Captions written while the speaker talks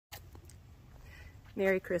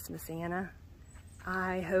Merry Christmas, Anna.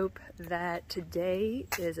 I hope that today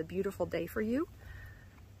is a beautiful day for you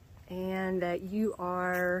and that you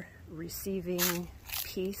are receiving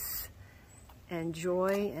peace and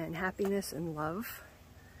joy and happiness and love.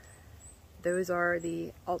 Those are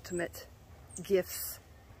the ultimate gifts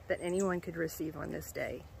that anyone could receive on this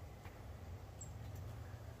day.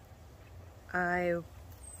 I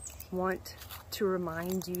want to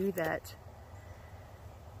remind you that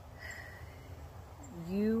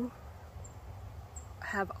you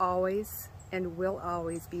have always and will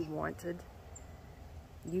always be wanted.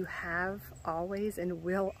 You have always and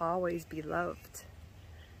will always be loved.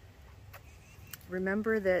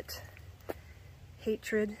 Remember that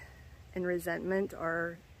hatred and resentment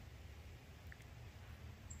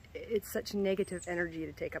it's such negative energy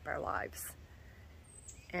to take up our lives.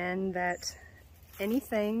 And that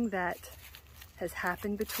anything that has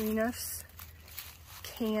happened between us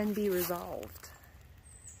can be resolved.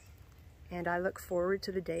 And I look forward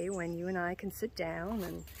to the day when you and I can sit down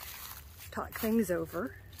and talk things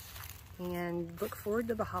over and look forward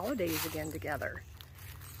to the holidays again together.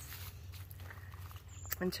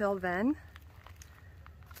 Until then,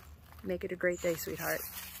 make it a great day, sweetheart.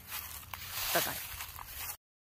 Bye-bye.